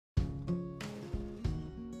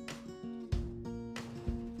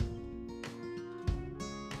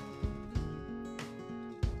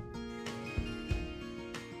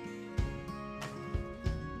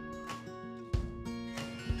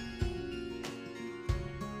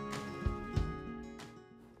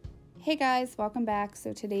Hey guys, welcome back.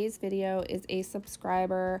 So today's video is a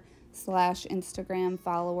subscriber slash Instagram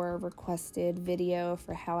follower requested video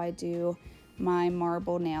for how I do my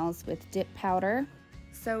marble nails with dip powder.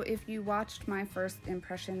 So if you watched my first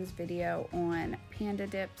impressions video on panda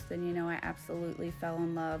dips, then you know I absolutely fell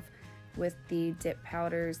in love with the dip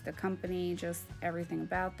powders, the company, just everything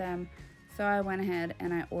about them. So I went ahead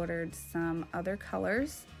and I ordered some other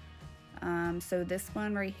colors. So this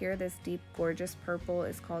one right here, this deep gorgeous purple,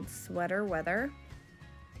 is called Sweater Weather.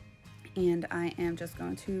 And I am just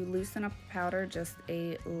going to loosen up the powder just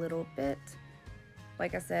a little bit.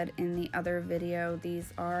 Like I said in the other video,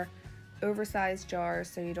 these are oversized jars,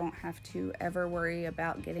 so you don't have to ever worry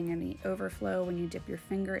about getting any overflow when you dip your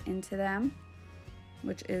finger into them,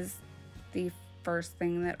 which is the first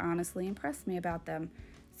thing that honestly impressed me about them.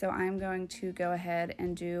 So I'm going to go ahead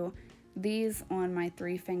and do these on my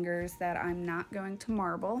 3 fingers that I'm not going to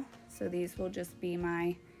marble. So these will just be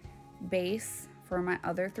my base for my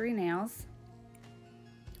other 3 nails.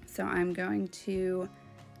 So I'm going to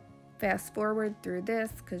fast forward through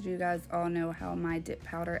this because you guys all know how my dip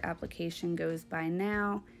powder application goes by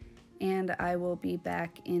now, and I will be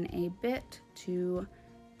back in a bit to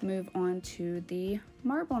move on to the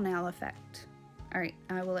marble nail effect. Alright,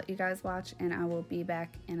 I will let you guys watch and I will be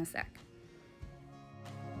back in a sec.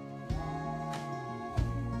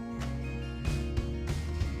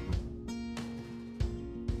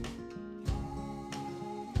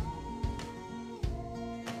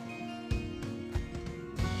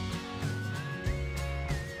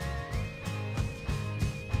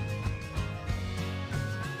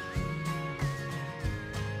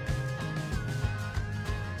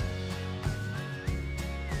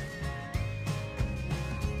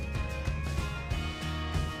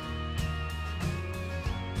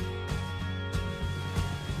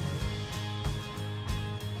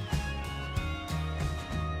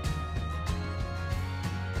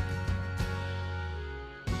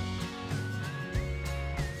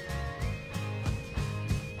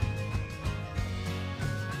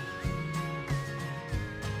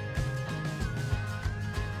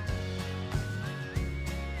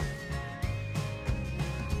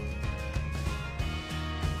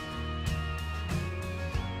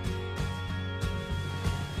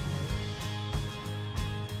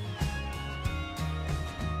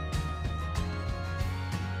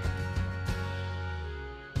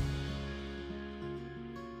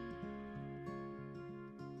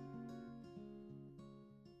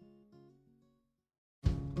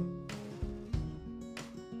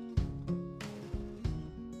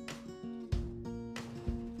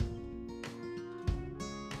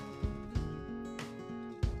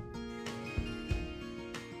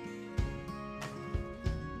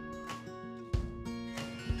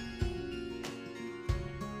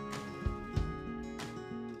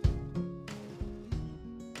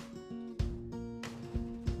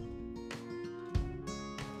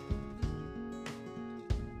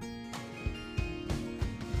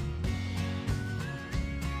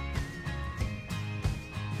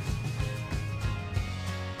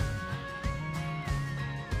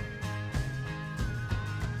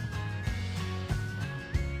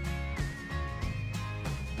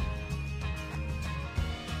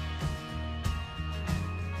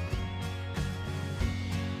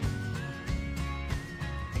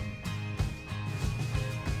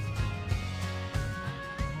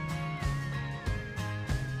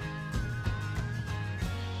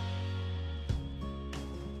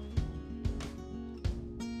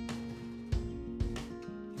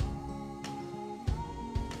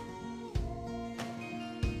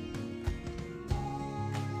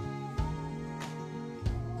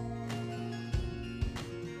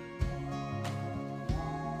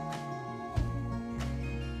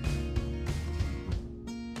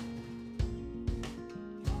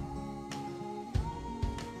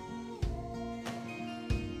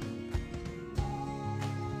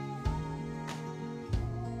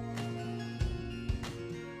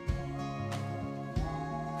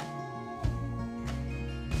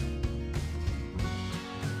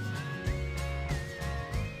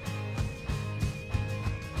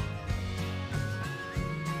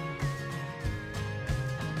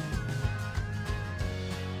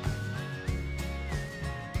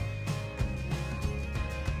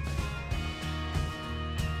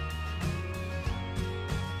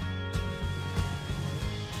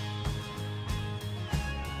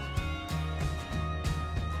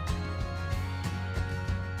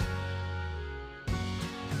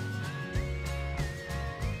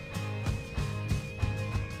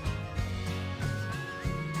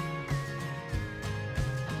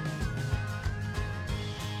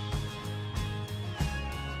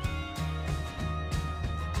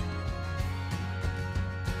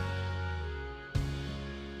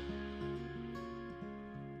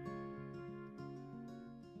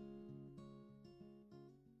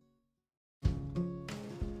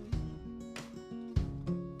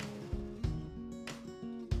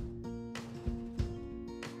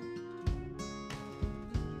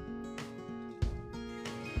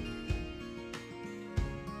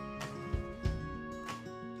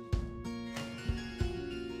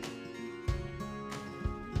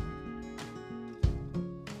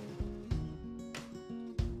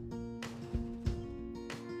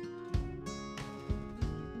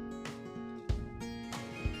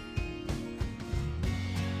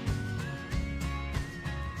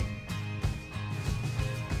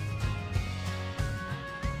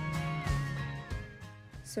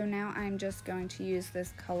 So now I'm just going to use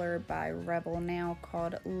this color by Rebel Nail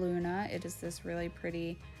called Luna. It is this really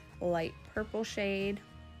pretty light purple shade.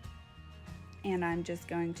 And I'm just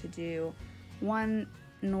going to do one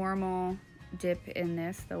normal dip in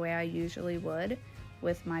this the way I usually would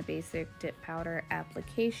with my basic dip powder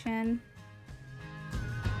application.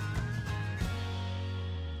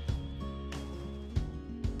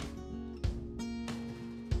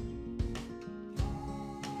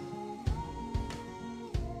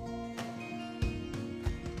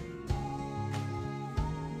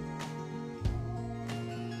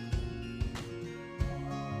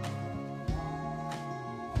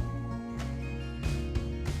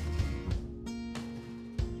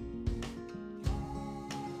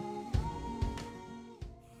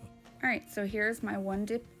 Alright, so here's my one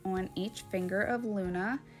dip on each finger of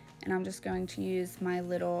Luna, and I'm just going to use my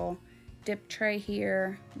little dip tray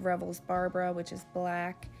here, Rebel's Barbara, which is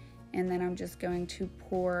black, and then I'm just going to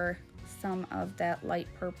pour some of that light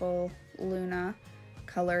purple Luna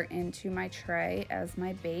color into my tray as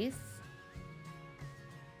my base.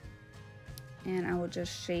 And I will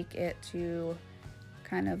just shake it to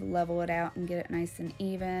kind of level it out and get it nice and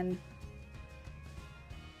even.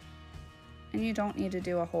 And you don't need to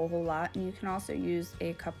do a whole lot, and you can also use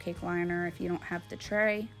a cupcake liner if you don't have the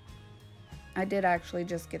tray. I did actually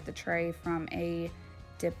just get the tray from a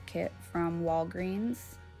dip kit from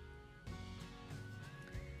Walgreens.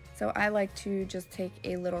 So I like to just take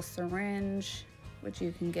a little syringe, which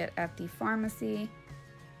you can get at the pharmacy.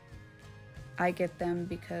 I get them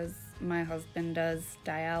because my husband does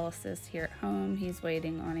dialysis here at home. He's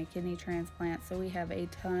waiting on a kidney transplant, so we have a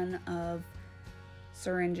ton of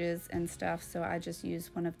syringes and stuff, so I just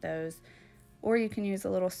use one of those. Or you can use a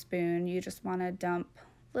little spoon. You just want to dump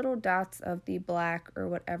little dots of the black or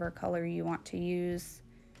whatever color you want to use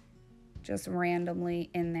just randomly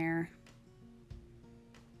in there.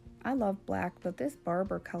 I love black, but this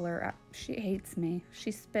Barber color, she hates me.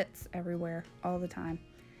 She spits everywhere all the time.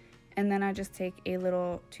 And then I just take a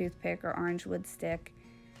little toothpick or orange wood stick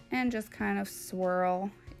and just kind of swirl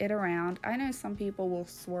it around. I know some people will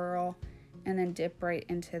swirl and then dip right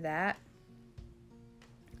into that.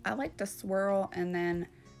 I like to swirl and then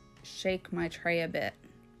shake my tray a bit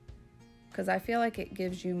because I feel like it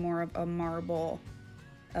gives you more of a marble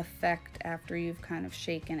effect after you've kind of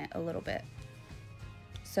shaken it a little bit.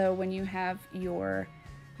 So when you have your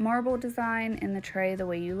marble design in the tray the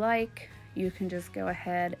way you like, you can just go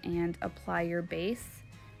ahead and apply your base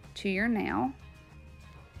to your nail.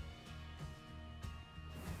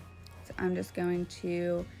 So I'm just going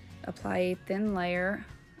to apply a thin layer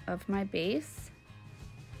of my base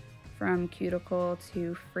from cuticle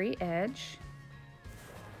to free edge.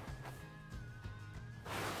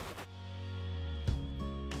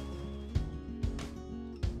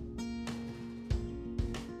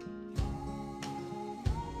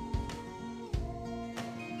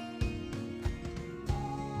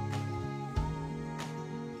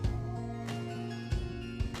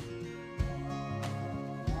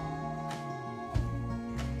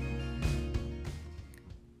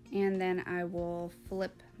 And then I will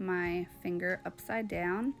flip my finger upside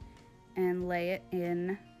down and lay it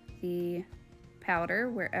in the powder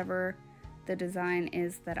wherever the design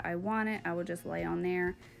is that I want it. I will just lay on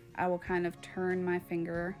there. I will kind of turn my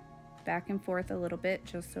finger back and forth a little bit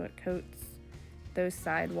just so it coats those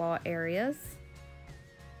sidewall areas.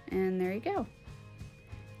 And there you go.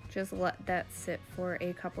 Just let that sit for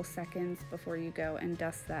a couple seconds before you go and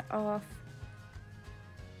dust that off.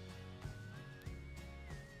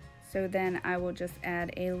 So then I will just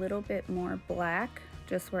add a little bit more black,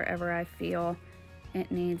 just wherever I feel it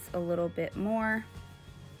needs a little bit more.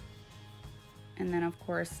 And then of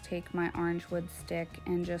course take my orange wood stick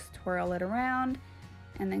and just twirl it around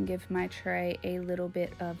and then give my tray a little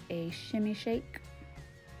bit of a shimmy shake.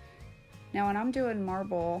 Now when I'm doing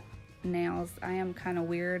marble nails, I am kind of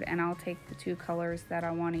weird, and I'll take the two colors that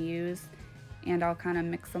I want to use and I'll kind of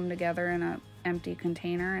mix them together in an empty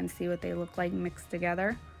container and see what they look like mixed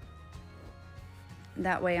together.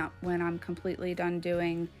 That way, when I'm completely done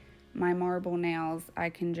doing my marble nails, I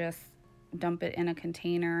can just dump it in a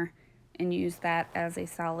container and use that as a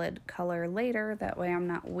solid color later. That way I'm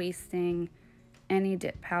not wasting any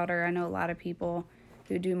dip powder. I know a lot of people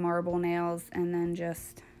who do marble nails and then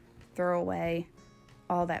just throw away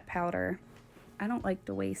all that powder. I don't like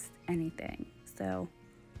to waste anything, so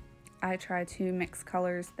I try to mix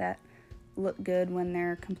colors that look good when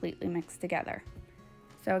they're completely mixed together.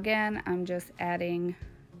 So again, I'm just adding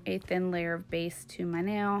a thin layer of base to my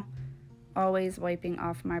nail, always wiping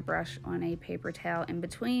off my brush on a paper towel in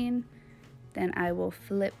between. Then I will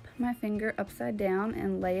flip my finger upside down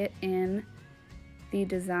and lay it in the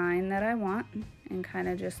design that I want and kind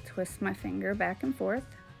of just twist my finger back and forth.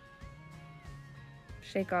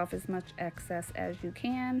 Shake off as much excess as you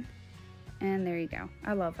can, and there you go.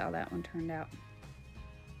 I love how that one turned out.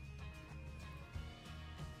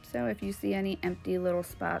 So if you see any empty little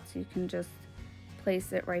spots, you can just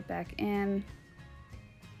place it right back in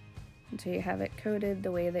until you have it coated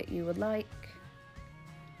the way that you would like.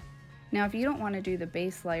 Now, if you don't want to do the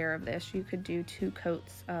base layer of this, you could do 2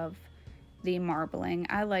 coats of the marbling.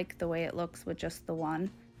 I like the way it looks with just the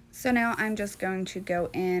one. So now I'm just going to go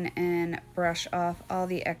in and brush off all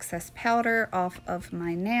the excess powder off of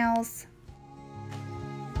my nails.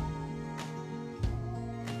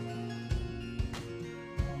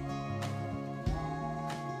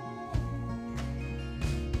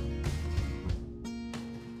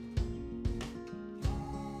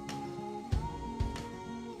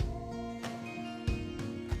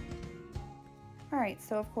 Alright,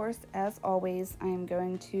 so of course, as always, I am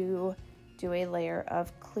going to do a layer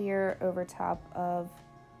of clear over top of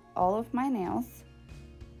all of my nails.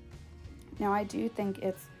 Now, I do think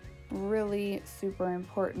it's really super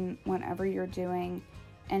important whenever you're doing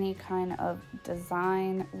any kind of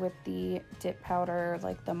design with the dip powder,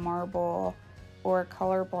 like the marble or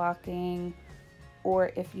color blocking,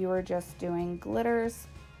 or if you are just doing glitters,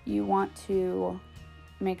 you want to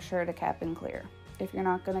make sure to cap in clear. If you're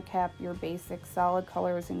not going to cap your basic solid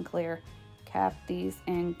colors in clear, cap these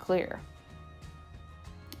in clear.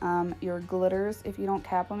 Your glitters, if you don't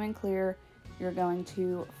cap them in clear, you're going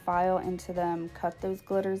to file into them, cut those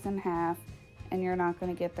glitters in half, and you're not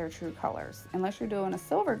going to get their true colors. Unless you're doing a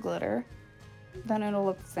silver glitter, then it'll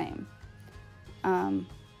look the same.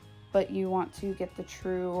 But you want to get the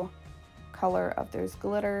true color of those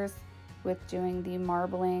glitters with doing the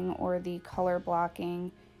marbling or the color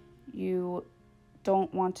blocking. You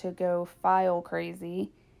don't want to go file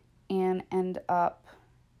crazy and end up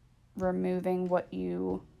removing what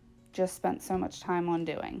you just spent so much time on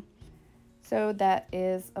doing. So that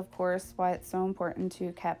is, of course, why it's so important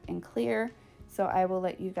to cap in clear. So I will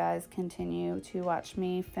let you guys continue to watch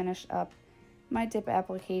me finish up my dip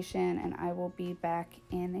application, and I will be back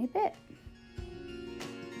in a bit.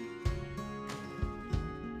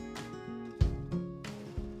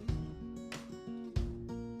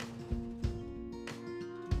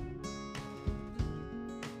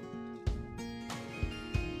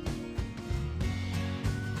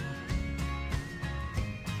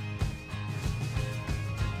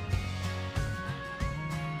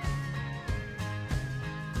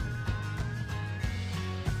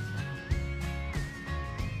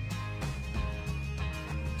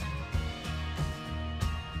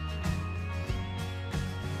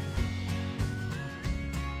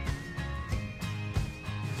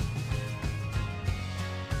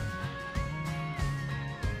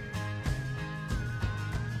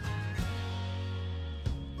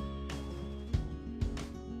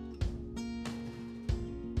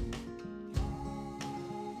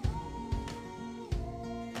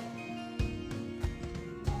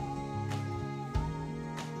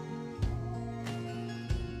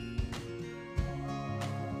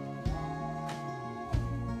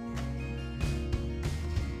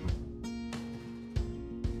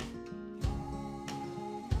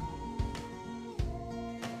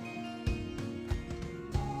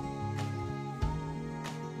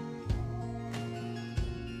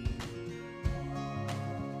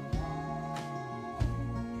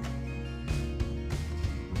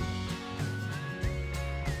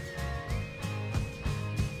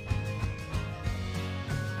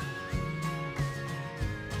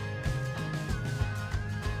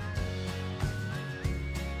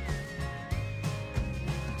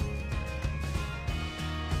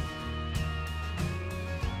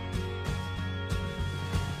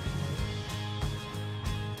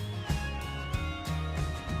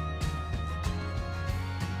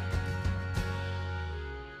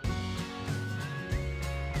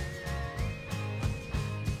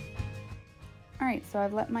 Alright, so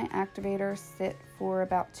I've let my activator sit for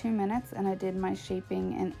about 2 minutes, and I did my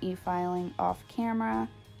shaping and e-filing off camera.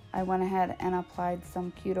 I went ahead and applied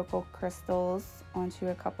some cuticle crystals onto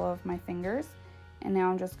a couple of my fingers, and now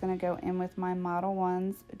I'm just going to go in with my Model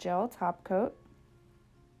 1's gel top coat.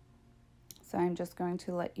 So I'm just going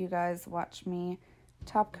to let you guys watch me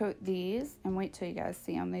top coat these and wait till you guys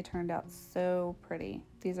see them. They turned out so pretty.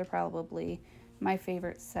 These are probably my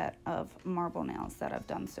favorite set of marble nails that I've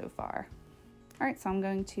done so far. Alright, so I'm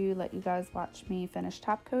going to let you guys watch me finish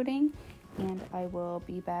top coating, and I will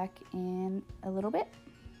be back in a little bit.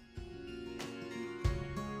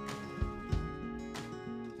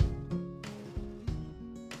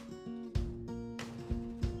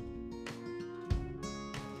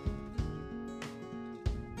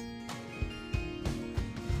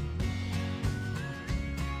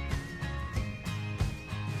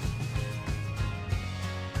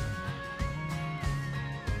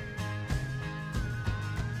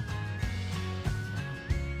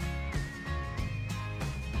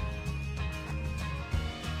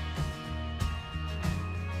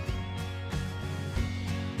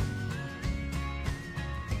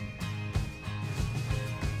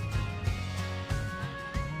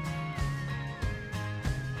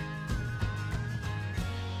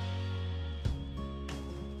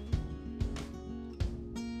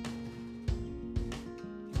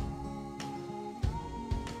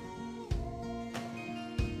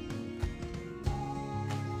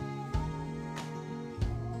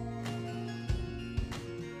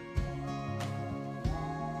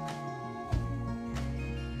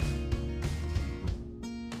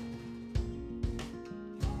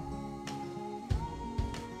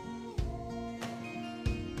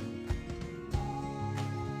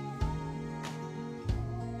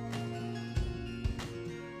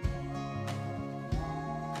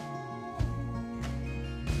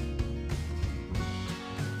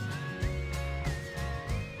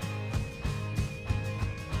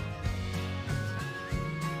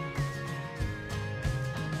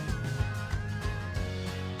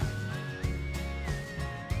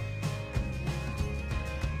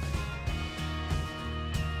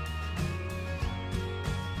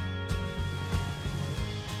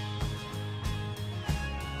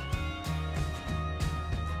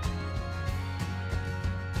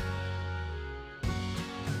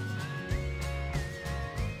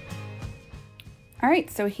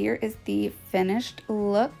 Alright, so here is the finished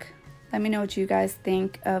look. Let me know what you guys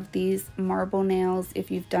think of these marble nails,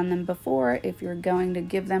 if you've done them before, if you're going to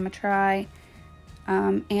give them a try.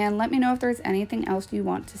 And let me know if there's anything else you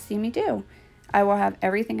want to see me do. I will have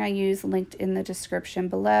everything I use linked in the description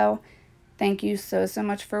below. Thank you so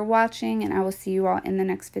much for watching, and I will see you all in the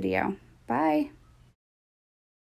next video. Bye!